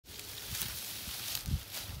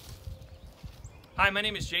Hi, my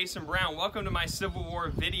name is Jason Brown. Welcome to my Civil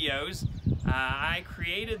War videos. I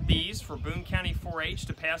created these for Boone County 4-H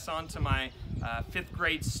to pass on to my 5th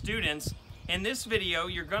grade students. In this video,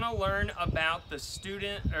 you're going to learn about the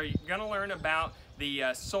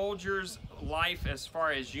soldier's life as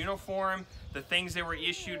far as uniform, the things they were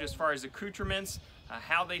issued as far as accoutrements,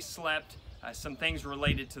 how they slept, some things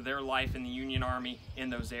related to their life in the Union Army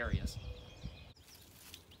in those areas.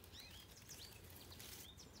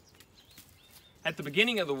 At the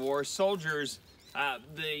beginning of the war, soldiers,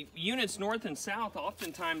 the units north and south,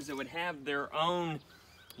 oftentimes they would have their own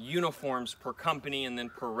uniforms per company and then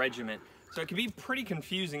per regiment. So it could be pretty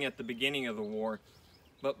confusing at the beginning of the war.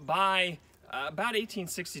 But by about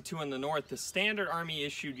 1862 in the north, the standard Army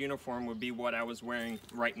issued uniform would be what I was wearing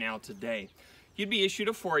right now today. You'd be issued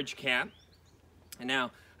a forage cap. And now,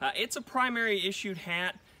 it's a primary issued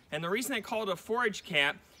hat, and the reason they call it a forage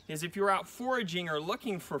cap is if you're out foraging or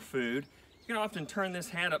looking for food, you can often turn this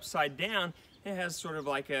hat upside down. It has sort of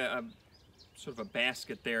like a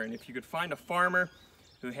basket there, and if you could find a farmer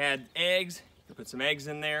who had eggs, you could put some eggs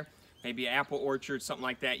in there, maybe an apple orchard, something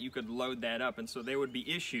like that, you could load that up, and so they would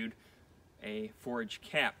be issued a forage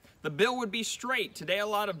cap. The bill would be straight. Today a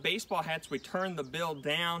lot of baseball hats, we turn the bill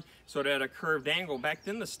down so that at a curved angle. Back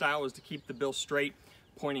then the style was to keep the bill straight,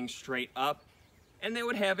 pointing straight up, and they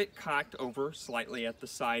would have it cocked over slightly at the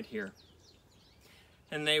side here.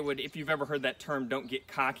 And they would, if you've ever heard that term, don't get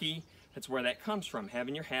cocky, that's where that comes from,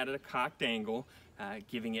 having your hat at a cocked angle,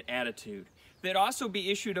 giving it attitude. They'd also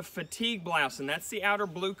be issued a fatigue blouse, and that's the outer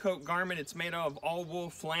blue coat garment. It's made of all wool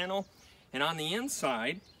flannel, and on the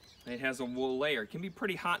inside, it has a wool layer. It can be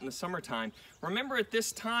pretty hot in the summertime. Remember, at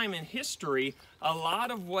this time in history, a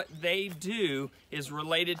lot of what they do is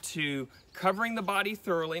related to covering the body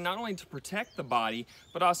thoroughly, not only to protect the body,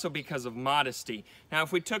 but also because of modesty. Now,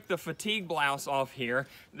 if we took the fatigue blouse off here,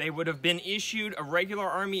 they would have been issued a regular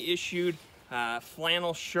Army issued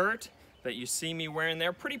flannel shirt that you see me wearing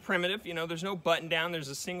there. Pretty primitive, you know, there's no button down, there's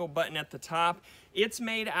a single button at the top. It's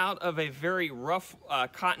made out of a very rough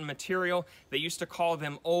cotton material. They used to call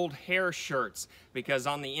them old hair shirts because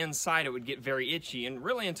on the inside it would get very itchy, and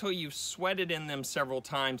really until you've sweated in them several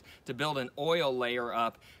times to build an oil layer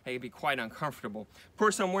up, it would be quite uncomfortable. Of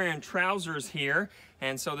course, I'm wearing trousers here,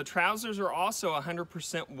 and so the trousers are also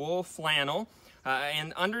 100% wool flannel.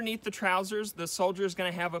 And underneath the trousers, the soldier is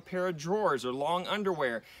going to have a pair of drawers or long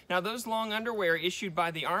underwear. Now, those long underwear issued by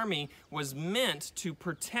the Army was meant to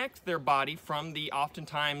protect their body from the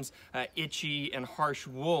oftentimes itchy and harsh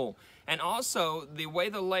wool. And also, the way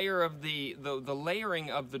the layer of the layering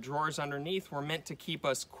of the drawers underneath were meant to keep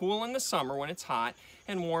us cool in the summer when it's hot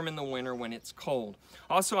and warm in the winter when it's cold.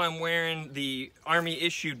 Also, I'm wearing the Army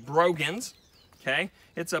issued brogans. Okay,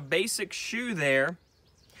 it's a basic shoe there.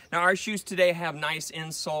 Now, our shoes today have nice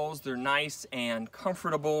insoles. They're nice and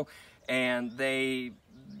comfortable, and they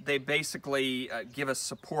basically give us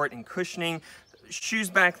support and cushioning. Shoes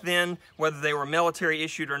back then, whether they were military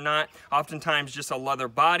issued or not, oftentimes just a leather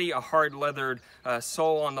body, a hard leathered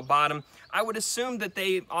sole on the bottom. I would assume that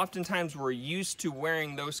they oftentimes were used to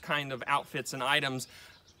wearing those kind of outfits and items.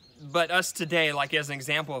 But us today, like as an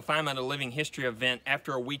example, if I'm at a living history event,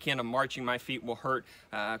 after a weekend of marching, my feet will hurt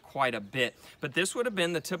quite a bit. But this would have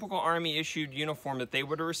been the typical Army issued uniform that they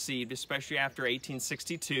would have received, especially after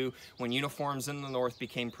 1862, when uniforms in the North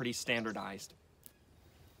became pretty standardized.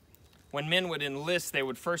 When men would enlist, they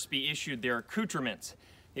would first be issued their accoutrements.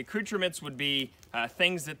 The accoutrements would be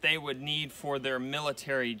things that they would need for their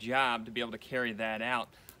military job to be able to carry that out.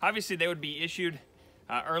 Obviously, they would be issued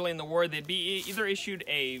early in the war. They'd be either issued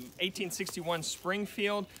a 1861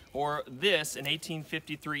 Springfield or this, an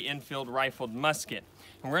 1853 Enfield rifled musket.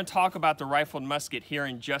 And we're going to talk about the rifled musket here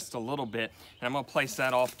in just a little bit, and I'm going to place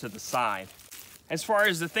that off to the side. As far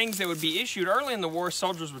as the things that would be issued, early in the war,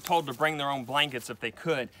 soldiers were told to bring their own blankets if they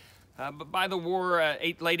could. But by the war,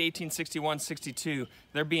 late 1861-62,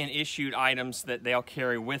 they're being issued items that they'll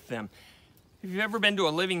carry with them. If you've ever been to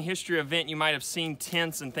a living history event, you might have seen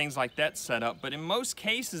tents and things like that set up. But in most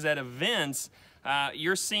cases at events,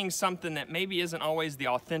 you're seeing something that maybe isn't always the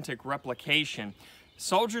authentic replication.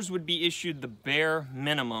 Soldiers would be issued the bare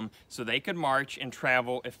minimum so they could march and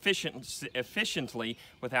travel efficiently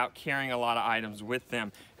without carrying a lot of items with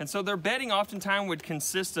them. And so their bedding oftentimes would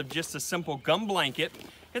consist of just a simple gum blanket.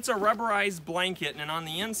 It's a rubberized blanket, and on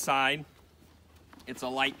the inside, it's a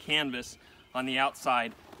light canvas. On the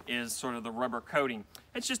outside is sort of the rubber coating.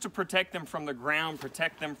 It's just to protect them from the ground,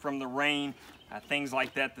 protect them from the rain, things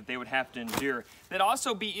like that that they would have to endure. They'd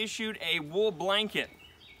also be issued a wool blanket.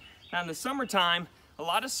 Now in the summertime, a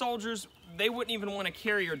lot of soldiers, they wouldn't even want to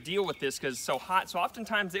carry or deal with this because it's so hot. So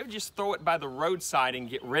oftentimes they would just throw it by the roadside and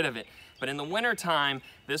get rid of it. But in the wintertime,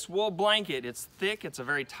 this wool blanket, it's thick, it's a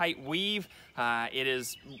very tight weave.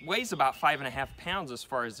 Weighs about 5.5 pounds as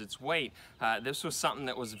far as its weight. This was something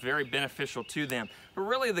that was very beneficial to them. But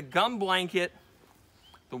really the gum blanket,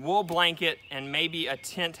 the wool blanket, and maybe a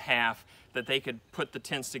tent half that they could put the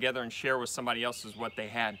tents together and share with somebody else is what they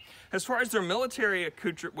had. As far as their military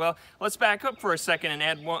accoutrement, well, let's back up for a second and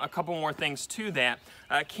add a couple more things to that.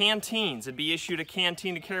 Canteens. It'd be issued a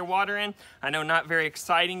canteen to carry water in. I know, not very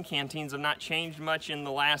exciting. Canteens have not changed much in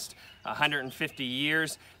the last 150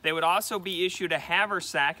 years. They would also be issued a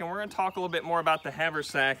haversack, and we're going to talk a little bit more about the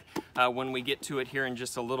haversack when we get to it here in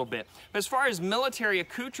just a little bit. But as far as military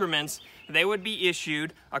accoutrements, they would be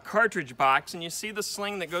issued a cartridge box, and you see the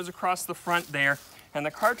sling that goes across the front there. And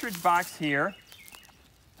the cartridge box here,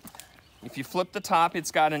 if you flip the top,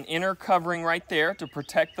 it's got an inner covering right there to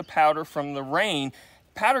protect the powder from the rain.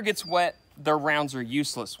 Powder gets wet, their rounds are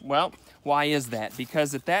useless. Well, why is that?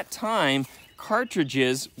 Because at that time,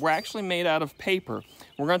 cartridges were actually made out of paper.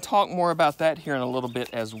 We're going to talk more about that here in a little bit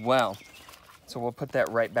as well. So we'll put that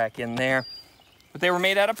right back in there. But they were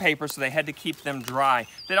made out of paper, so they had to keep them dry.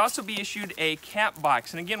 They'd also be issued a cap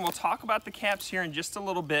box. And again, we'll talk about the caps here in just a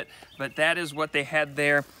little bit, but that is what they had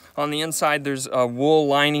there. On the inside, there's a wool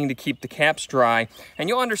lining to keep the caps dry. And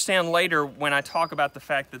you'll understand later when I talk about the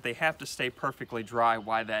fact that they have to stay perfectly dry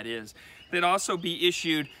why that is. They'd also be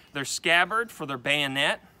issued their scabbard for their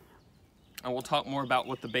bayonet. And we'll talk more about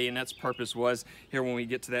what the bayonet's purpose was here when we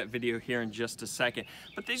get to that video here in just a second.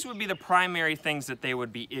 But these would be the primary things that they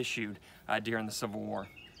would be issued during the Civil War.